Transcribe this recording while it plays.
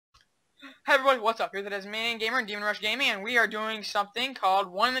everybody, what's up? Here's the Tasmanian Gamer and Demon Rush Gaming, and we are doing something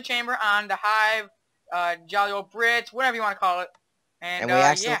called One in the Chamber on the Hive, Jolly Old Brits, whatever you want to call it. And we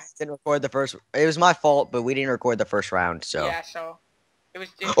actually yeah. didn't record the first. It was my fault, but we didn't record the first round. So. Yeah, so it was.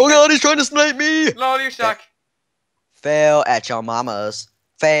 Oh God, he's trying to snipe me! Lol, you suck. Fail at your mama's.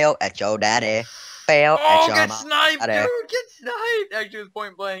 Fail at your daddy. Fail at your get sniped, daddy. dude! Get sniped! Actually, it was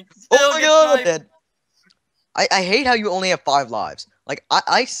point blank. Oh my God, I'm dead. I hate how you only have 5 lives. Like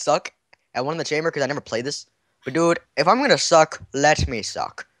I suck at One in the Chamber because I never played this. But dude, if I'm gonna suck, let me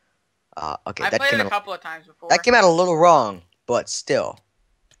suck. Okay, I that played came it out a couple of times before. That came out a little wrong, but still.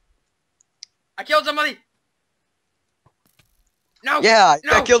 I killed somebody. No. Yeah,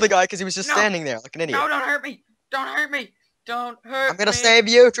 no. I killed the guy because he was just standing there like an idiot. No, don't hurt me. Don't hurt me. Don't hurt me. I'm gonna save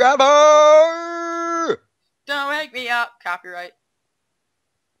you, Trevor. Don't wake me up. Copyright.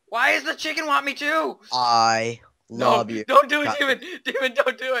 Why does the chicken want me to? I love you. Don't do it, Demon. Demon,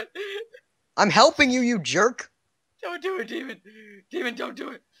 don't do it. I'm helping you, you jerk. Don't do it, Demon. Demon, don't do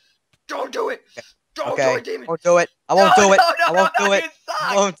it. Don't do it. Don't okay. do it, Demon. I won't do it. I won't do it. I won't do it. You suck.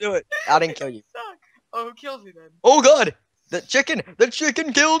 I won't do it. I didn't kill you. You suck. Oh, who kills me then? Oh God! The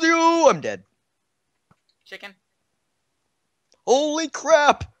chicken killed you! I'm dead. Chicken? Holy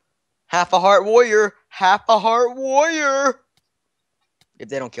crap! Half a heart warrior! Half a heart warrior! If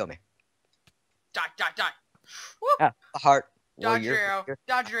they don't kill me. Die, die, die. Whoop. Half a heart Dodge warrior. your arrow.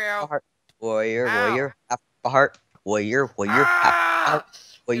 Dodge your arrow. Warrior, Ow. warrior. Half a heart warrior, warrior. Half a heart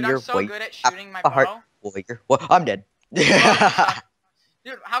warrior, Dude, I'm so warrior. good at shooting my a heart bow. warrior. Well, I'm dead. Dude,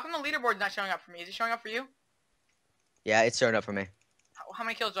 how come the leaderboard's not showing up for me? Is it showing up for you? Yeah, it's showing up for me. How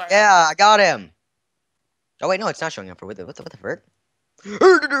many kills do I have? Yeah, I got him. Oh wait, no, it's not showing up for what the frick?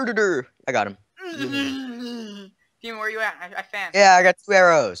 I got him. Demon, where you at? I fan. Yeah, I got 2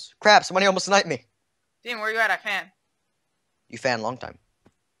 arrows. Crap, somebody almost sniped me. Demon, where you at? I fan. You fan long time.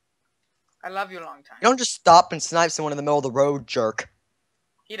 I love you a long time. You don't just stop and snipe someone in the middle of the road, jerk.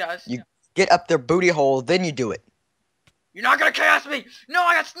 He does. You get up their booty hole, then you do it. You're not gonna chaos me! No,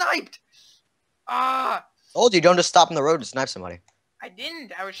 I got sniped! Ah! Told you, don't just stop in the road to snipe somebody. I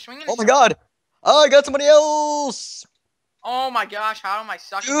didn't. I was swinging. Oh my God! Oh, I got somebody else! Oh my gosh, how am I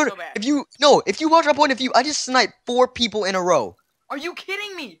sucking Dude, so bad? if you watch my point of view, I just sniped 4 people in a row. Are you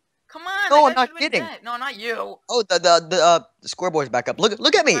kidding me? Come on. No, I'm not kidding. No, not you. Oh, the square boy's back up.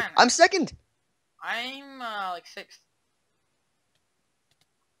 Look at me. I'm second. I'm like 6th.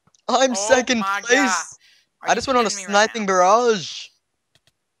 I'm second place. I just went on a sniping barrage.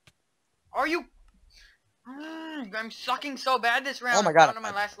 Are you? I'm sucking so bad this round. Oh my God. I'm down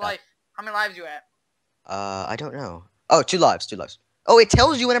to my last life. How many lives you at? I don't know. Oh, 2 lives. 2 lives. Oh, it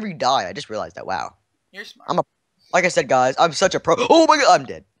tells you whenever you die. I just realized that. Wow. You're smart. Like I said, guys, I'm such a pro. Oh my God, I'm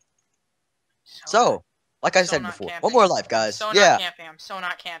dead. So, like I said before, camping. 1 more life, guys. So yeah. Not camping. I'm so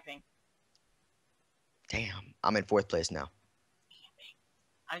not camping. Damn, I'm in 4th place now.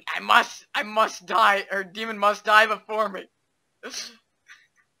 I must die, or Demon must die before me. Is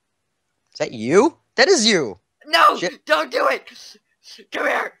that you? That is you. No, Shit. Don't do it. Come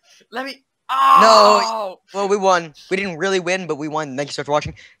here. Let me. Oh. No. Well, we won. We didn't really win, but we won. Thank you so much for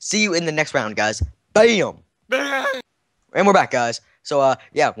watching. See you in the next round, guys. Bam. And we're back, guys. So,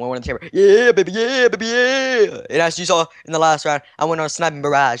 yeah, 1 in the chamber. Yeah, baby, yeah. And as you saw in the last round, I went on a sniping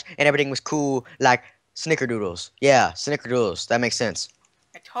barrage, and everything was cool, like snickerdoodles. Yeah, snickerdoodles. That makes sense.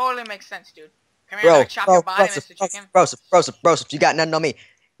 It totally makes sense, dude. Come here, I'll chop your body, Mr. Chicken. Broseph, you got nothing on me.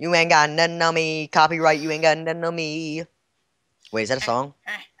 You ain't got nothing on me. Copyright, you ain't got nothing on me. Wait, is that a song?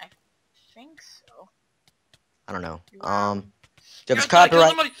 I think so. I don't know. Yes,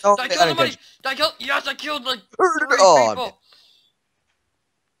 copyright. Yes, I killed like 3 people.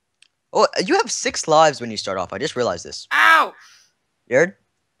 Oh, you have 6 lives when you start off. I just realized this. Ow! You heard?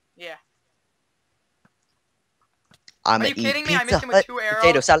 Yeah. Are you kidding me? I missed him with 2 arrows.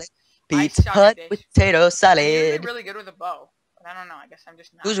 Potato salad. Pizza Hut potato salad. I'm usually really good with a bow. But I don't know. I guess I'm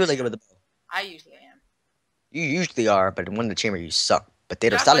just not. Who's really good with the bow? I usually am. You usually are, but in One in the Chamber you suck.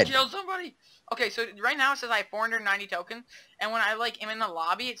 Potato Yes, salad. I killed somebody. Okay, so right now it says I have 490 tokens, and when I am in the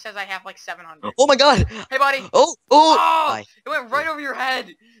lobby, it says I have like 700. Oh my God! Hey, buddy! Oh! It went right over your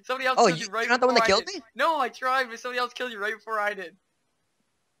head. Somebody else killed you right before I did. You're not the one that killed me? No, I tried, but somebody else killed you right before I did.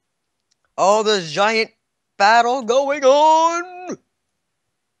 Oh, the giant battle going on!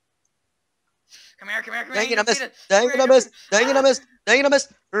 Come here. Dang it, I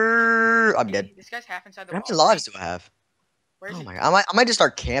missed. I'm dead. This guy's half inside the How wall. many lives do I have? Where is he? My God, I might just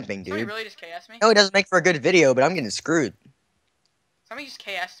start camping, Somebody dude. really just KS me? No, it doesn't make for a good video, but I'm getting screwed. Somebody just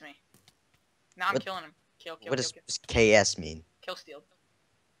KS'd me. Now I'm killing him. Kill. What does KS mean? Kill steal.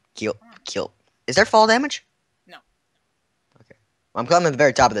 Kill. Is there fall damage? No. Okay. I'm climbing at the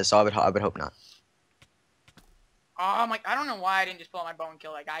very top of this, so I would hope not. Oh my! I don't know why I didn't just pull out my bow and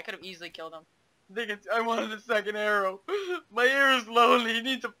kill that guy. I could have easily killed him. I wanted a second arrow. My arrow's lonely. He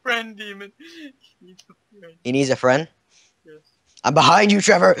needs a friend, demon. He needs a friend. He needs a friend. Yes. I'm behind you,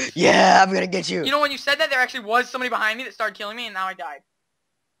 Trevor. Yeah, I'm gonna get you. You know, when you said that, there actually was somebody behind me that started killing me, and now I died.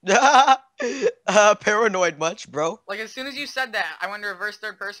 Paranoid much, bro? Like, as soon as you said that, I went to reverse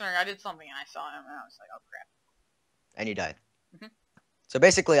third person, or I did something, and I saw him, and I was like, oh, crap. And you died. Mhm. So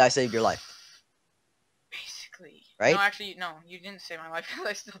basically, I saved your life. Basically. Right? No, actually, no, you didn't save my life, because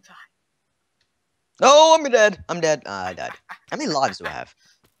I still died. No, I'm dead. I'm dead. I died. How many lives do I have?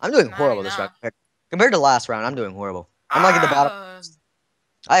 I'm doing Not horrible this round. enough. Compared to last round, I'm doing horrible. I'm like at the bottom.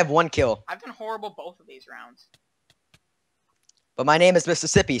 I have 1 kill. I've done horrible both of these rounds. But my name is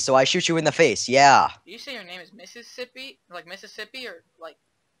Mississippi, so I shoot you in the face. Yeah. Do you say your name is Mississippi? Like Mississippi or like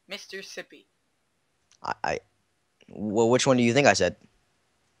Mr. Sippy? Well, which one do you think I said?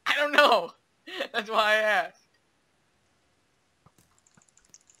 I don't know. That's why I asked.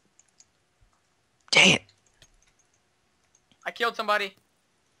 Dang it. I killed somebody.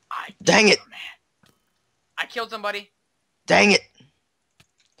 Dang it. Man. I killed somebody. Dang it.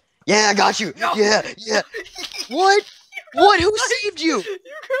 Yeah, I got you. No. Yeah, yeah. What? What? Who saved you? You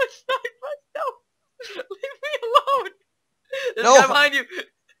could snipe myself. Leave me alone. There's No. a guy behind you.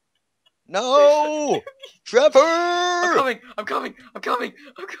 No. Trevor. I'm coming. I'm coming. I'm coming.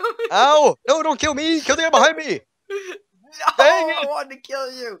 I'm coming. Ow. No, don't kill me. Kill the guy behind me. No, Dang I it. wanted to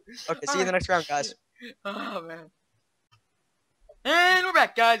kill you. Okay, see you in the next round, guys. Oh, man. And we're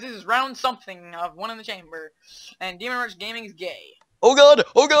back, guys. This is round something of One in the Chamber. And Demon Rush Gaming is gay. Oh god!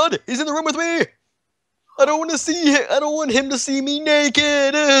 Oh god! He's in the room with me! I don't want to see him. I don't want him to see me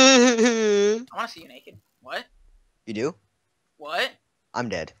naked. I want to see you naked. What? You do? What? I'm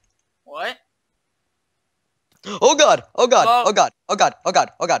dead. What? Oh god! Oh god! Lol. Oh god! Oh god! Oh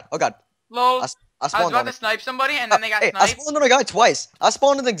god! Oh god! Oh god! Lol. I I was spawned about on to him. snipe somebody, and then they got Hey, I sniped. spawned on a guy twice. I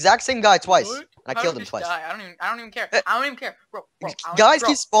spawned on the exact same guy twice. What? And I How killed did him you twice. die? I don't even care. I don't even care, bro. I don't Guys bro,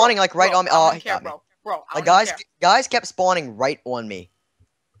 keep spawning bro, like right bro, on me. I Oh, don't he even care, got me. bro. I Like don't even care. guys kept spawning right on me.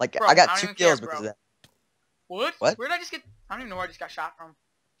 Like Bro, I I got don't 2 even care, kills because bro. of that. What? What? Where did I just get? I don't even know where I just got shot from.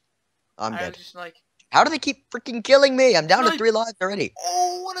 I'm I dead. was just like, How do they keep freaking killing me? I'm down to Snipe. 3 lives already.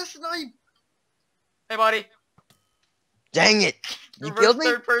 oh, what a snipe! Hey, buddy. Dang it! You Reverse killed me?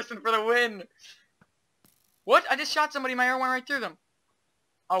 third person for the win. What? I just shot somebody. My arrow went right through them.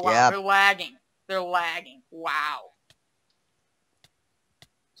 Oh wow, Yeah. they're lagging. They're lagging. Wow.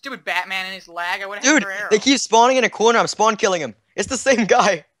 Stupid Batman and his lag. I would have had Dude, your arrow. they keep spawning in a corner. I'm spawn killing him. It's the same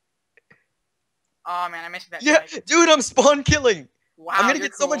guy. Oh man, I missed that. Yeah, snipe. dude, I'm spawn killing. Wow, I'm gonna you're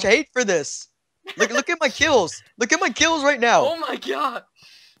get so much cool. hate for this. Look at my kills. Look at my kills right now. Oh my god.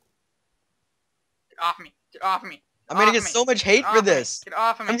 Get off me. Get off me. I'm gonna off get me. so much hate Get for off me. this. Get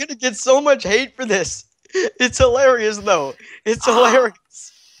off of me. I'm gonna get so much hate for this. It's hilarious though. It's Ah. hilarious.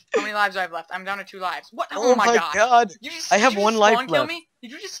 How many lives do I have left? I'm down to 2 lives. What? Oh my god. You just, I have did you 1 just life spawn kill left. me?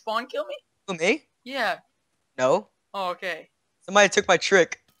 Did you just spawn kill me? Who, me? Yeah. No. Oh, okay. Somebody took my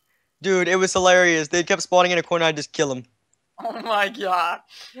trick. Dude, it was hilarious. They kept spawning in a corner. I just kill them. Oh my god.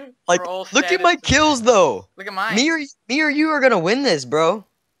 Like, Troll look at my status. kills though. Look at mine. Me or you are gonna win this, bro.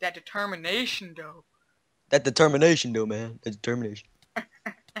 That determination, though. That determination, though, man. That determination.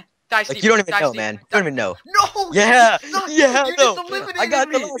 Die, Like, Steve. you don't even Die, know, Steve. man. You Die. don't even know. No! Yeah, you suck. yeah, You no. just eliminated I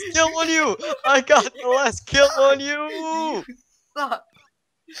got the me. last kill on you. I got the last kill on you. You suck.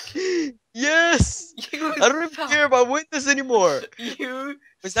 Yes. You I don't even suck. care if I win this anymore. You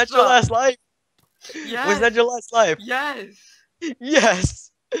Was that your suck. last life? Yes. Was that your last life? Yes.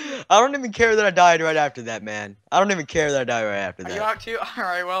 Yes. I don't even care that I died right after that, man. I don't even care that I died right after Are you that. out too?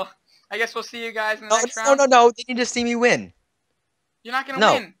 Alright, well, I guess we'll see you guys in the No, next no, round. no, no. They need to see me win. You're not gonna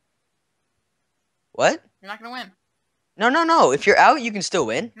No. win. What? You're not gonna win. No, no, no. If you're out, you can still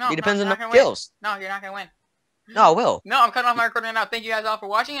win. No, It depends no, on you're the not gonna win. kills. No, you're not gonna win. No, I will. No, I'm cutting off my recording right now. Thank you guys all for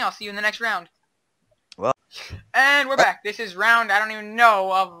watching, and I'll see you in the next round. Well. And we're back. This is round, I don't even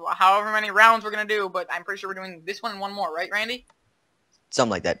know of however many rounds we're gonna do, but I'm pretty sure we're doing this one and one more, right, Randy?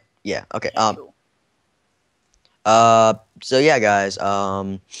 Something like that. Yeah. Okay. Cool. So yeah, guys.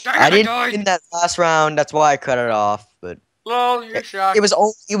 I didn't win that last round. That's why I cut it off. But Lol, you're shocked. it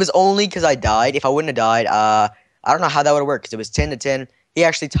was only because I died. If I wouldn't have died, I don't know how that would have worked. Because it was 10-10. He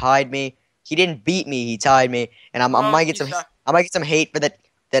actually tied me. He didn't beat me. He tied me, and I might get you some. suck. I might get some hate for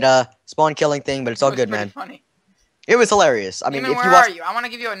that spawn killing thing. But it's all It was good, pretty man. Funny. It was hilarious. I mean, Demon, if where you watch, are you? I want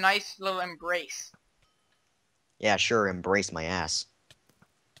to give you a nice little embrace. yeah, sure, embrace my ass.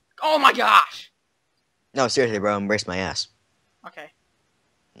 Oh my gosh. No, seriously, bro, embrace my ass. Okay.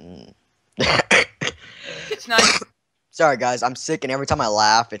 Mm. It's nice. Sorry, guys. I'm sick, and every time I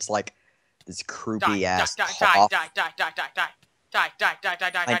laugh, it's like this Die, croupy die, ass die, die, cough. die, die, die, die, die. Die, die, die, die,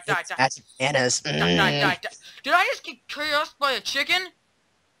 die, My die, die, name's die. Magic Bananas. Die, die, die, die. Did I just get chaos by a chicken?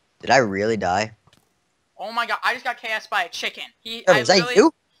 Did I really die? Oh my god, I just got chaos by a chicken. Oh, I is that literally.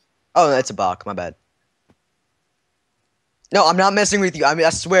 you? Oh, that's a bok. My bad. No, I'm not messing with you. I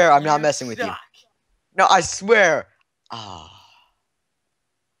swear, I'm not You messing with you. suck. No, I swear. Ah.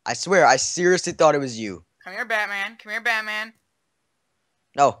 I swear, I seriously thought it was you. Come here, Batman. Come here, Batman.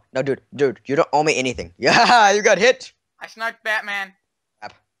 No, dude, you don't owe me anything. Yeah, you got hit. I sniped Batman.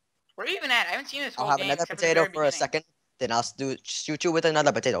 Crap. Where are you even at? I haven't seen this I'll whole have game another except for the potato very for a beginning. second, then I'll shoot you with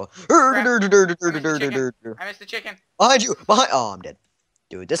another potato. Crap. I missed the chicken. I missed the chicken. Behind you, behind. Oh, I'm dead.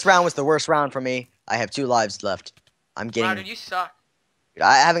 Dude, this round was the worst round for me. I have 2 lives left. I'm Wow, getting. dude, you suck.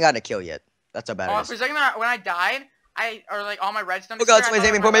 I haven't gotten a kill yet. That's how bad Oh, it for a is. second when I died, or like all my redstone. Oh god, disappeared, I somebody's thought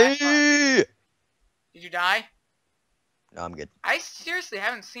aiming it was for my last life. me. Did you die? No, I'm good. I seriously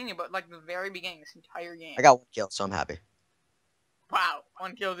haven't seen you, but like the very beginning, this entire game. I got 1 kill, so I'm happy. Wow,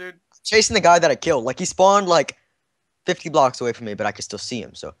 1 kill, dude. Chasing the guy that I killed. Like he spawned like 50 blocks away from me, but I could still see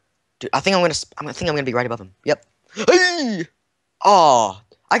him. So, dude, I think I'm gonna be right above him. Yep. Hey! Oh,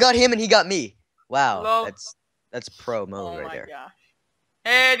 I got him and he got me. Wow, Hello? that's pro mode Oh right my there. gosh.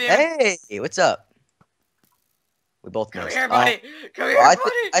 Hey, dude. Hey, what's up? We both Come missed. here, buddy. Come here, I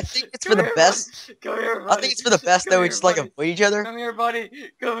buddy. I think it's Come for the here, best. buddy. Come here, buddy. I think it's for the best Come that we here, just like buddy. avoid each other. Come here, buddy.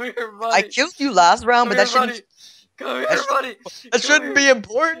 Come here, buddy. I killed you last round, but Come that here, shouldn't buddy. Come that here, should- buddy. that Come shouldn't be here.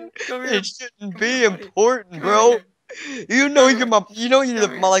 important. Come here. It shouldn't Come be here, buddy. important, Come bro. here. You know Come you're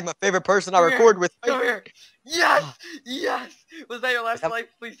Come my like my favorite person I Come record here. with. Right? Come here. Yes. Yes. Was that your last that- life?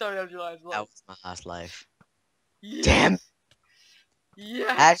 Please tell me that was your last That life. was my last life. Yes. Damn.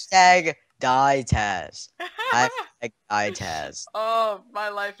 Yes. Hashtag die Taz. Hashtag die Taz. Oh, my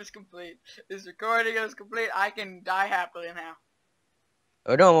life is complete. This recording is complete. I can die happily now.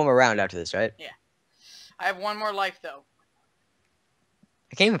 We're doing one more round after this, right? I have 1 more life though.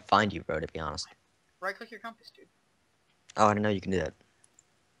 I can't even find you, bro, to be honest. Right click your compass, dude. Oh, I didn't know you can do that.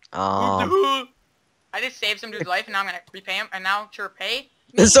 I just saved some dude's life and now I'm gonna repay him. And now to repay,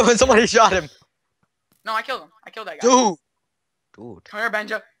 Somebody shot him. no, I killed him. I killed that guy. Dude. Come here,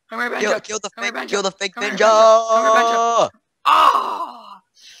 Benja. Come here, Benja. Kill the Come here, fake, Benja. kill the fake Come here, ninja. Benja. Come here, Benja. Ah!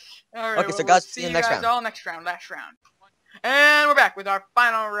 Alright, Okay, well, so guys, we'll see you you next guys round. all next round, last round. And we're back with our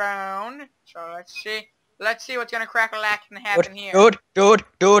final round. So let's see. Let's see what's gonna crack-a-lack and happen here. Dude. What?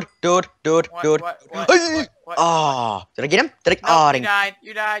 Hey! Oh, did I get him? Did I? No, Oh, I you didn't. died.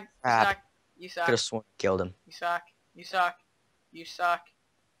 You died. You Crap. suck. You suck. Could have sworn I killed him. You suck. You suck. You suck.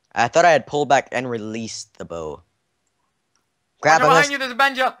 I thought I had pulled back and released the bow. Crap, Benja, I behind missed. you, there's a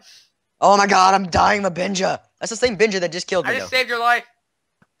Benja. Oh my god, I'm dying of Benja. That's the same Benja that just killed me, I though. just saved your life.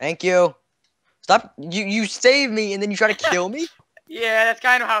 Thank you. Stop. You saved me and then you try to kill me? Yeah, that's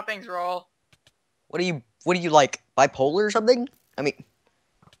kind of how things roll. What are you like, bipolar or something? I mean,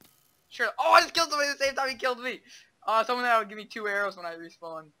 Sure. Oh, I just killed somebody at the same time he killed me. Someone that would give me 2 arrows when I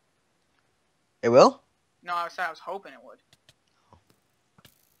respawn. it will? No, I was hoping it would.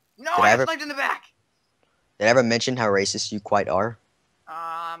 No, Did I I got ever- sniped in the back. Did I ever mention how racist you quite are?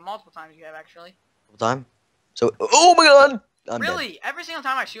 Multiple times you have actually. All the time? So, oh my god! I'm dead. Really? Every single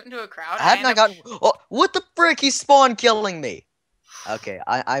time I shoot into a crowd, I have end not up gotten. Oh, what the frick? He spawned killing me. Okay,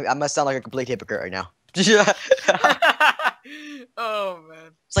 I must sound like a complete hypocrite right now. Yeah. Oh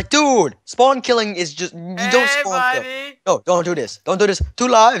man. It's like, dude, spawn killing is just you don't Hey, spawn kill. buddy. No, don't do this. Don't do this. 2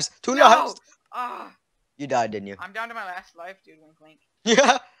 lives. 2 No. lives. Ah, You died, didn't you? I'm down to my last life, dude. Wink, wink.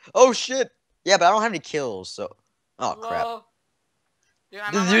 Yeah. Oh shit. Yeah, but I don't have any kills, so. Oh crap. Hello? Dude,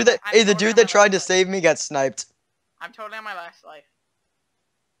 I'm The on dude my- that I'm hey, the totally dude on that my tried to last life. save me got sniped. I'm totally on my last life.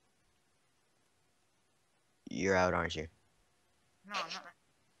 You're out, aren't you? No, I'm not.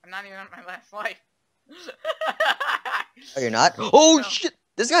 I'm not even on my last life. Oh, you're not? Oh No. shit!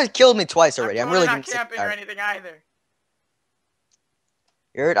 This guy's killed me twice already. I'm totally really not getting sick and camping or tired. anything either.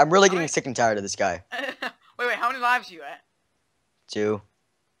 I'm really How getting many- sick and tired of this guy. wait, how many lives are you at? 2.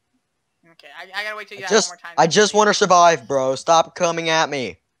 Okay, I gotta wait till you I have one just more time. I just want to survive, bro. Stop coming at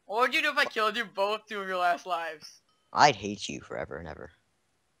me. What would you do if I killed you both 2 of your last lives? I'd hate you forever and ever.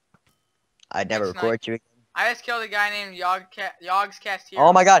 I'd never That's record you again. I just killed a guy named Yogscast here.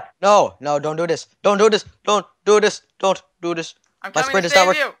 Oh my god. No, don't do this. Don't do this. Don't do this. Don't do this. I'm my coming sprint to is not save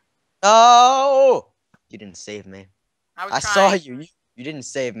working. you. No! You didn't save me. I was I trying. saw you. You didn't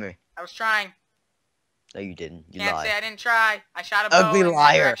save me. I was trying. No, you didn't. You Can't lied. say I didn't try. I shot a bow Ugly in that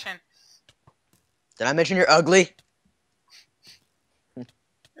liar. direction. Did I mention you're ugly?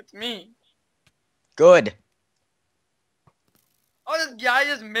 It's me. Good. Oh, this guy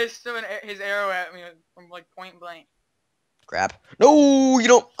just missed his arrow at me from like point blank. Crap. No, you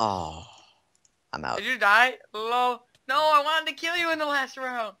don't. Oh, I'm out. Did you die? Lol. No, I wanted to kill you in the last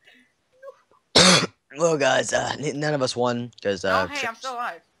round. Well, guys, none of us won because No, hey, I'm still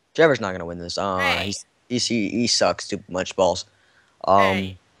alive. Trevor's not gonna win this. Hey. He sucks too much balls.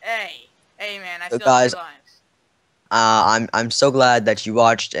 Hey, man, I So still have guys, 2 lives. I'm so glad that you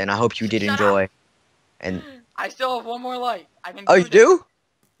watched, and I hope you did Shut enjoy. up. And I still have 1 more life. I can oh, do you this. do?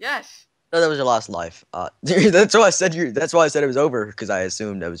 Yes. No, that was your last life. That's why I said you. That's why I said it was over because I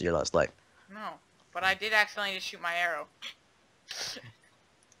assumed that was your last life. No, but I did accidentally just shoot my arrow.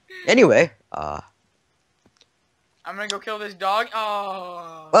 Anyway, I'm gonna go kill this dog.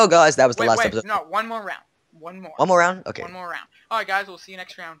 Oh. well, guys, that was the last Wait, episode. no, 1 more round. One more. One more round? Okay. 1 more round. Alright, guys, we'll see you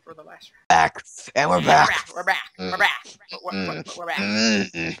next round for the last round. Back. And we're back. We're back. We're back. We're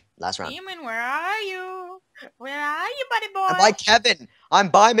back. Last round. Demon, where are you? Where are you, buddy boy? I'm by Kevin. I'm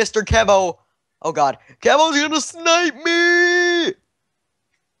by Mr. Kevo. Oh, God. Kevo's gonna snipe me.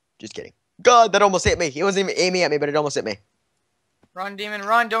 Just kidding. God, that almost hit me. He wasn't even aiming at me, but it almost hit me. Run, demon,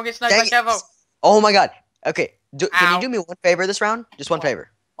 run. Don't get sniped Dang by Kevo. it. Oh, my God. Okay. Can Ow. you do me one favor this round? Just one What? favor.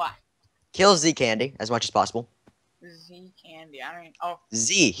 What? Kill Z Candy as much as possible. Z Candy. I don't even. Oh.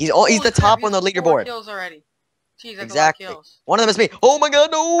 Z. He's Holy the crap, top he on the has 4 leaderboard. kills already. Jeez, that's Exactly. a lot of kills. One of them is me. Oh, my God.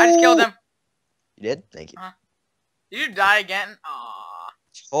 No. I just killed him. You did? Thank you. Did you die again? Aww.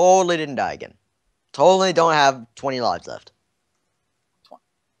 Totally didn't die again. Totally don't have 20 lives left.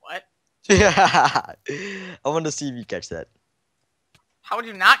 What? Yeah. I wanted to see if you catch that. How would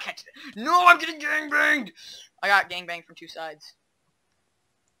you not catch it? No, I'm getting gangbanged! I got gangbanged from 2 sides.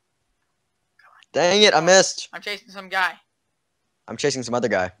 Dang it, I missed. I'm chasing some guy. I'm chasing some other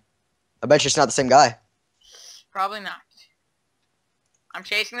guy. I bet you it's not the same guy. Probably not. I'm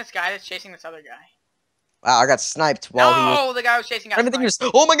chasing this guy that's chasing this other guy. Wow, I got sniped while he was... No, the guy I was chasing got Everything sniped.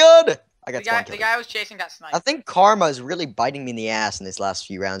 was... Oh my God! I got spawn The killed. guy I was chasing got sniped. I think karma is really biting me in the ass in these last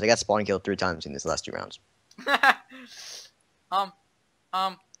few rounds. I got spawn killed 3 times in these last 2 rounds.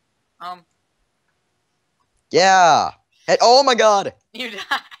 Yeah. Hey, oh my God. You died.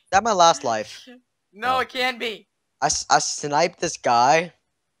 That's my last life. No, Oh. it can't be. I sniped this guy.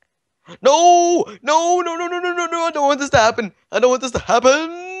 No! No, no, no, no, no, no, no. I don't want this to happen. I don't want this to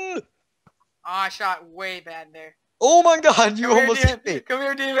happen. Oh, I shot way bad there. Oh my God, you Come here, almost demon. hit me. Come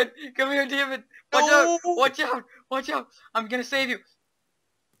here, demon. Come here, demon. Watch No. out. Watch out. Watch out. I'm gonna save you.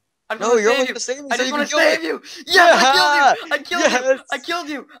 I just No, wanna you're save only you. gonna save me I so just you want can to kill save me. you. Yes, Yeah. I killed you. I killed you. Yes. I killed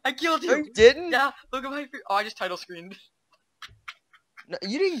you. I killed No, you. you didn't? Yeah, look at my... Oh, I just title screened. No,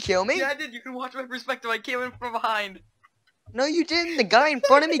 you didn't kill me. Yeah, I did. You can watch my perspective. I came in from behind. No, you didn't. The guy in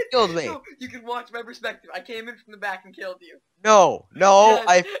front of me killed me. No, you can watch my perspective. I came in from the back and killed you. No,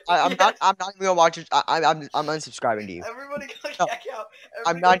 Yes. I'm Yes. not. I'm not even gonna watch it. I'm unsubscribing to you. Everybody go No. check out.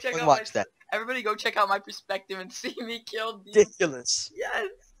 I'm Everybody not go check gonna out watch that. Everybody go check out my perspective and see me kill you. Ridiculous. Yes.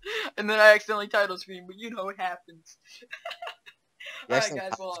 And then I accidentally title screen, but you know what happens. You Alright accidentally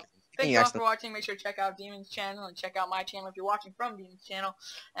guys, well, title screen. thank You you all for accidentally- watching. Make sure to check out Demon's channel and check out my channel if you're watching from Demon's channel.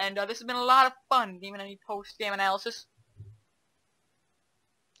 And this has been a lot of fun. Demon, any post-game analysis?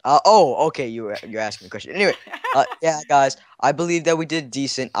 Oh, okay. You're asking me a question. Anyway, yeah, guys. I believe that we did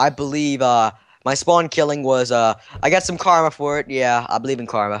decent. I believe my spawn killing was I got some karma for it. Yeah, I believe in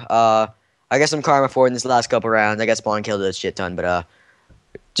karma. I got some karma for it in this last couple rounds. I got spawn killed a shit ton, but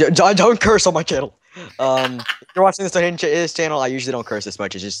don't curse on my channel. If you're watching this on his channel, I usually don't curse this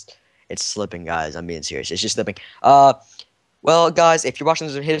much. It's slipping, guys. I'm being serious. It's just slipping. Well, guys, if you're watching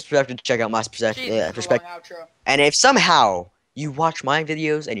this on his perspective, check out my perspective. Jesus, long outro. And if somehow you watch my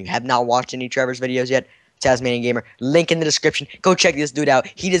videos and you have not watched any Trevor's videos yet, Tasmanian Gamer, link in the description. Go check this dude out.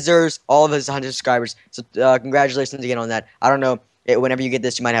 He deserves all of his 100 subscribers. So congratulations again on that. I don't know. Whenever you get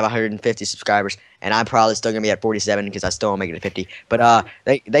this, you might have 150 subscribers, and I'm probably still gonna be at 47 because I still won't make it to 50. But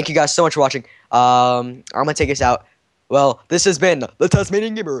thank you guys so much for watching. I'm gonna take us out. Well, this has been the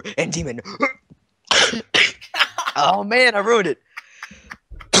Tasmanian Gamer and Demon. Oh man, I ruined it.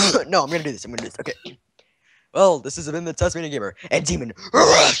 No, I'm gonna do this. Okay. Well, this has been the Tasmanian Gamer and Demon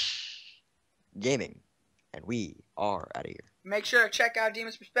Gaming, and we are out of here. Make sure to check out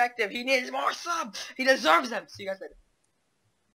Demon's perspective. He needs more subs. He deserves them. See you guys later.